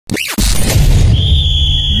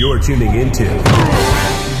You're tuning into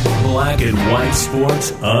Black and White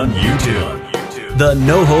Sports on YouTube. The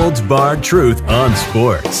no-holds-barred truth on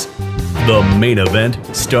sports. The main event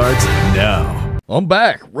starts now. I'm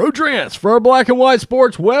back. Rodrance for Black and White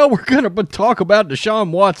Sports. Well, we're going to talk about Deshaun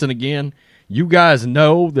Watson again. You guys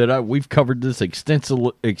know that we've covered this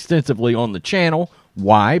extensively on the channel.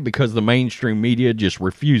 Why? Because the mainstream media just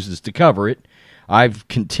refuses to cover it. I've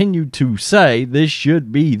continued to say this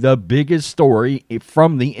should be the biggest story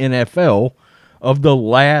from the NFL of the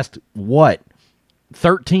last,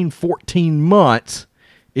 13, 14 months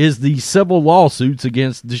is the civil lawsuits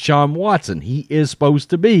against Deshaun Watson. He is supposed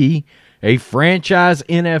to be a franchise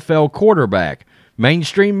NFL quarterback.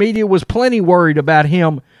 Mainstream media was plenty worried about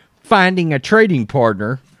him finding a trading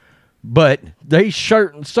partner, but they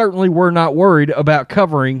certainly were not worried about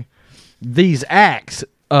covering these acts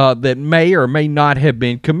that may or may not have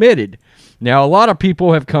been committed. Now, a lot of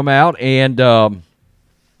people have come out and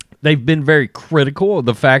they've been very critical of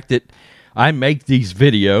the fact that I make these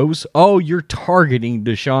videos. Oh, you're targeting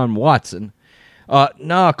Deshaun Watson.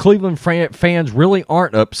 Cleveland fans really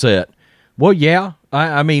aren't upset. Well, yeah.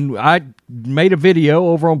 I mean, I made a video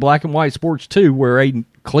over on Black and White Sports 2 where a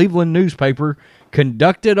Cleveland newspaper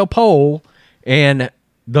conducted a poll, and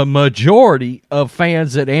the majority of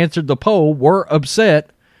fans that answered the poll were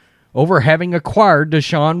upset over having acquired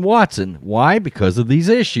Deshaun Watson. Why? Because of these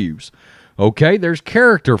issues. Okay, there's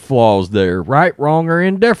character flaws there, right, wrong, or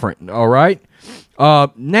indifferent, all right?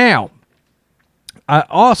 Now,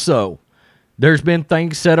 there's been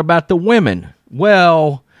things said about the women.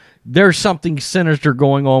 Well, there's something sinister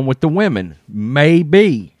going on with the women.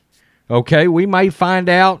 Maybe. Okay, we may find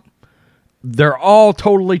out they're all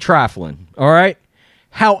totally trifling, all right?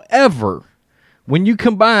 However, when you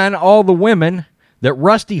combine all the women that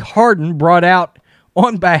Rusty Hardin brought out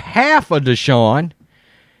on behalf of Deshaun,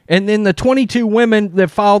 and then the 22 women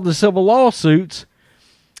that filed the civil lawsuits,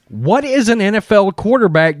 what is an NFL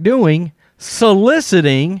quarterback doing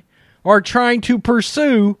soliciting or trying to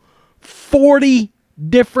pursue 40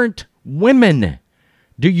 different women?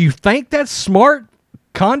 Do you think that's smart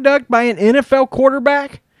conduct by an NFL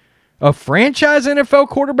quarterback? A franchise NFL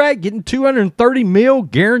quarterback getting $230 million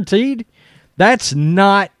guaranteed? That's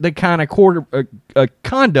not the kind of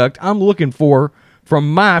conduct I'm looking for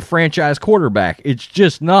from my franchise quarterback. It's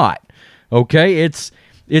just not. Okay? It's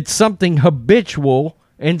something habitual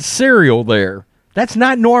and serial there. That's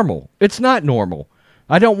not normal. It's not normal.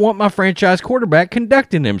 I don't want my franchise quarterback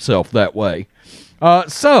conducting himself that way.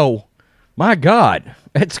 So, my God,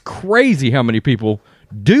 it's crazy how many people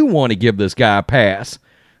do want to give this guy a pass.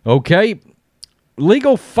 Okay?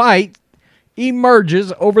 Legal fight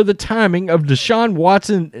emerges over the timing of Deshaun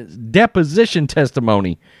Watson's deposition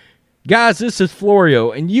testimony. Guys, this is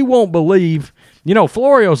Florio, and you won't believe,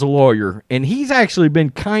 Florio's a lawyer, and he's actually been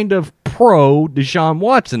kind of pro Deshaun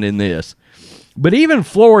Watson in this. But even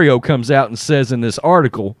Florio comes out and says in this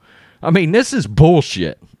article, this is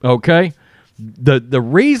bullshit, okay? The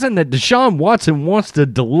reason that Deshaun Watson wants to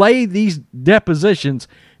delay these depositions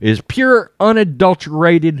is pure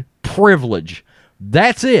unadulterated privilege.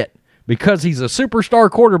 That's it. Because he's a superstar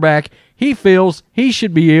quarterback, he feels he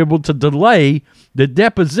should be able to delay the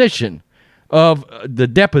deposition of the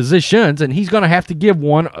depositions, and he's going to have to give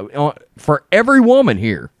one for every woman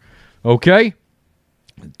here. Okay?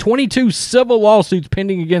 22 civil lawsuits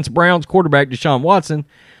pending against Browns quarterback Deshaun Watson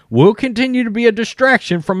will continue to be a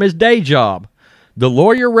distraction from his day job. The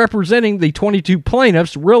lawyer representing the 22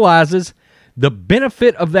 plaintiffs realizes the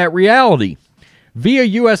benefit of that reality. Via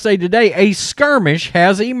USA Today, a skirmish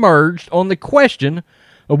has emerged on the question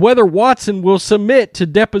of whether Watson will submit to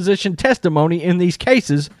deposition testimony in these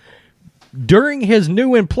cases during his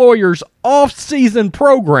new employer's off-season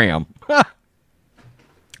program.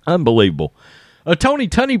 Unbelievable. Tony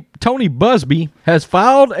Busby has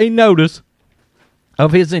filed a notice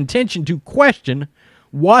of his intention to question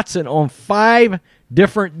Watson on 5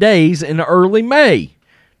 different days in early May.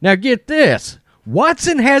 Now get this.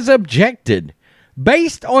 Watson has objected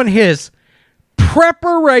based on his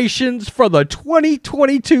preparations for the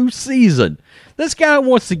 2022 season. This guy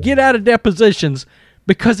wants to get out of depositions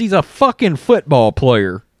because he's a fucking football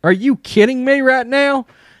player. Are you kidding me right now?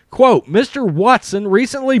 Quote, Mr. Watson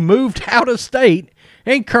recently moved out of state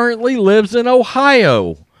and currently lives in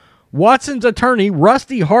Ohio. Watson's attorney,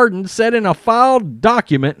 Rusty Hardin, said in a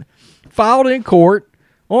document filed in court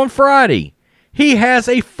on Friday. He has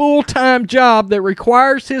a full-time job that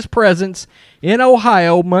requires his presence in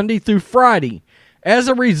Ohio Monday through Friday. As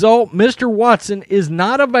a result, Mr. Watson is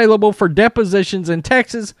not available for depositions in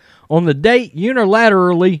Texas on the date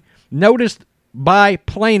unilaterally noticed by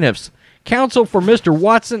plaintiffs. counsel for Mr.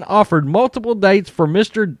 Watson offered multiple dates for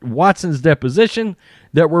Mr. Watson's deposition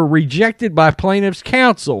that were rejected by plaintiff's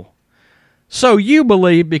counsel. So you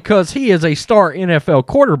believe because he is a star NFL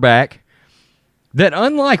quarterback that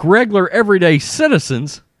unlike regular everyday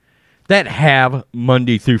citizens that have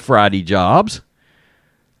Monday through Friday jobs,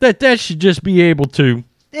 that should just be able to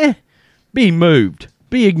be moved,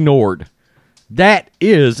 be ignored. That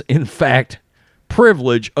is, in fact,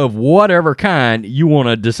 privilege of whatever kind you want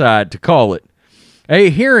to decide to call it. A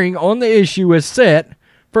hearing on the issue is set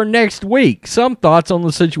for next week. Some thoughts on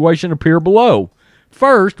the situation appear below.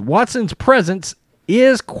 First, Watson's presence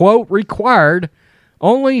is, quote, required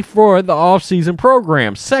only for the off-season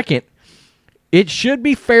program. Second, it should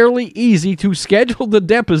be fairly easy to schedule the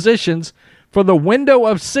depositions for the window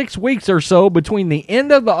of 6 weeks or so between the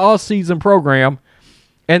end of the off-season program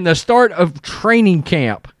and the start of training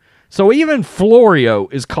camp. So even Florio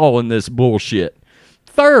is calling this bullshit.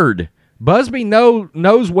 Third, Busby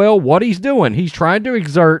knows well what he's doing. He's trying to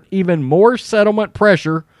exert even more settlement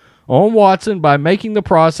pressure on Watson by making the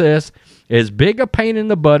process as big a pain in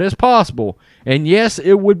the butt as possible. And yes,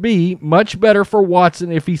 it would be much better for Watson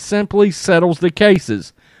if he simply settles the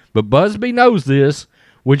cases. But Busby knows this,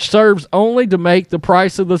 which serves only to make the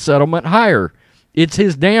price of the settlement higher. It's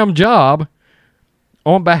his damn job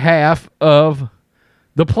on behalf of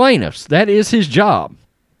the plaintiffs. That is his job.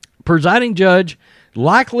 Presiding judge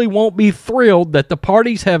likely won't be thrilled that the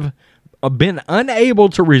parties have been unable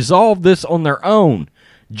to resolve this on their own.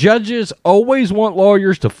 Judges always want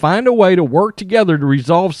lawyers to find a way to work together to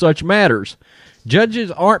resolve such matters. Judges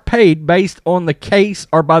aren't paid based on the case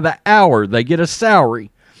or by the hour. They get a salary.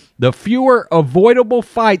 The fewer avoidable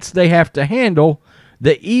fights they have to handle,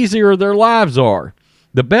 the easier their lives are.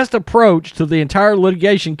 The best approach to the entire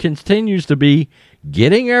litigation continues to be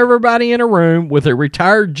getting everybody in a room with a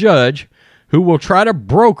retired judge who will try to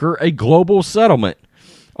broker a global settlement.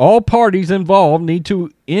 All parties involved need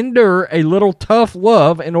to endure a little tough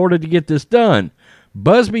love in order to get this done.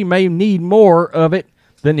 Busby may need more of it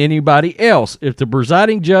than anybody else. If the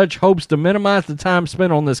presiding judge hopes to minimize the time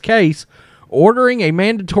spent on this case, ordering a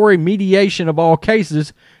mandatory mediation of all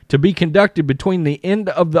cases to be conducted between the end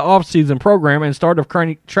of the off-season program and start of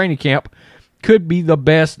training camp could be the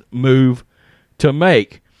best move to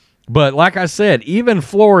make. But like I said, even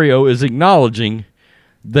Florio is acknowledging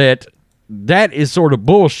that is sort of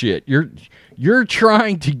bullshit. You're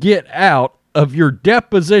trying to get out of your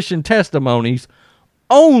deposition testimonies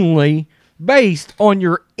only based on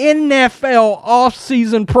your NFL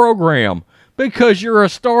offseason program because you're a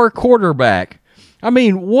star quarterback. I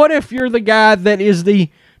mean, what if you're the guy that is the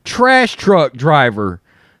trash truck driver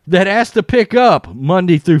that has to pick up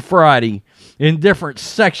Monday through Friday in different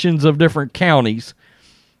sections of different counties?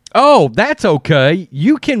 Oh, that's okay.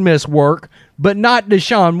 You can miss work, but not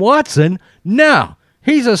Deshaun Watson. No,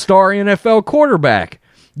 he's a star NFL quarterback.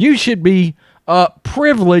 You should be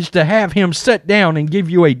privileged to have him sit down and give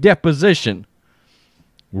you a deposition.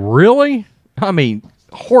 Really? I mean,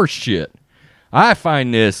 horse shit. I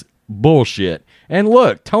find this bullshit. And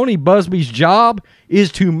look, Tony Busby's job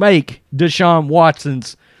is to make Deshaun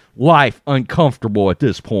Watson's life uncomfortable at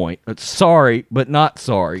this point. Sorry, but not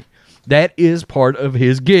sorry. That is part of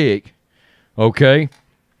his gig. Okay?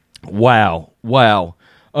 Wow.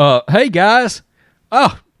 Hey guys.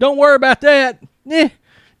 Oh, don't worry about that.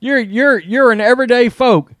 You're an everyday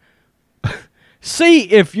folk. See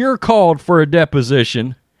if you're called for a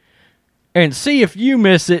deposition and see if you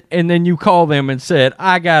miss it and then you call them and said,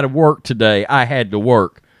 I got to work today. I had to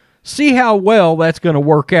work. See how well that's going to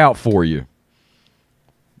work out for you.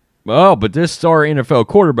 Oh, but this star NFL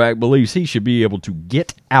quarterback believes he should be able to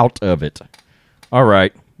get out of it. All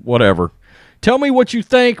right, whatever. Tell me what you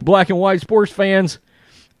think, black and white sports fans.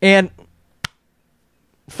 And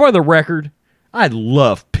for the record, I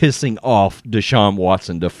love pissing off Deshaun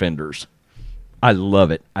Watson defenders. I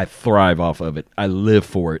love it. I thrive off of it. I live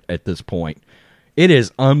for it at this point. It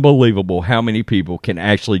is unbelievable how many people can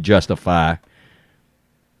actually justify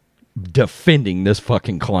defending this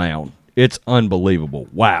fucking clown. It's unbelievable.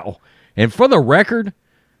 Wow. And for the record,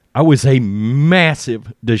 I was a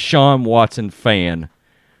massive Deshaun Watson fan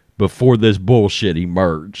before this bullshit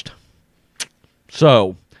emerged.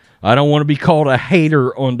 So, I don't want to be called a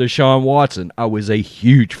hater on Deshaun Watson. I was a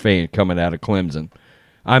huge fan coming out of Clemson.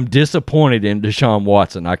 I'm disappointed in Deshaun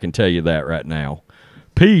Watson, I can tell you that right now.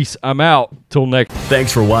 Peace. I'm out. Till next.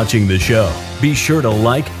 Thanks for watching the show. Be sure to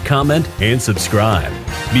like, comment, and subscribe.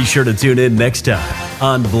 Be sure to tune in next time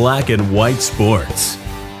on Black and White Sports.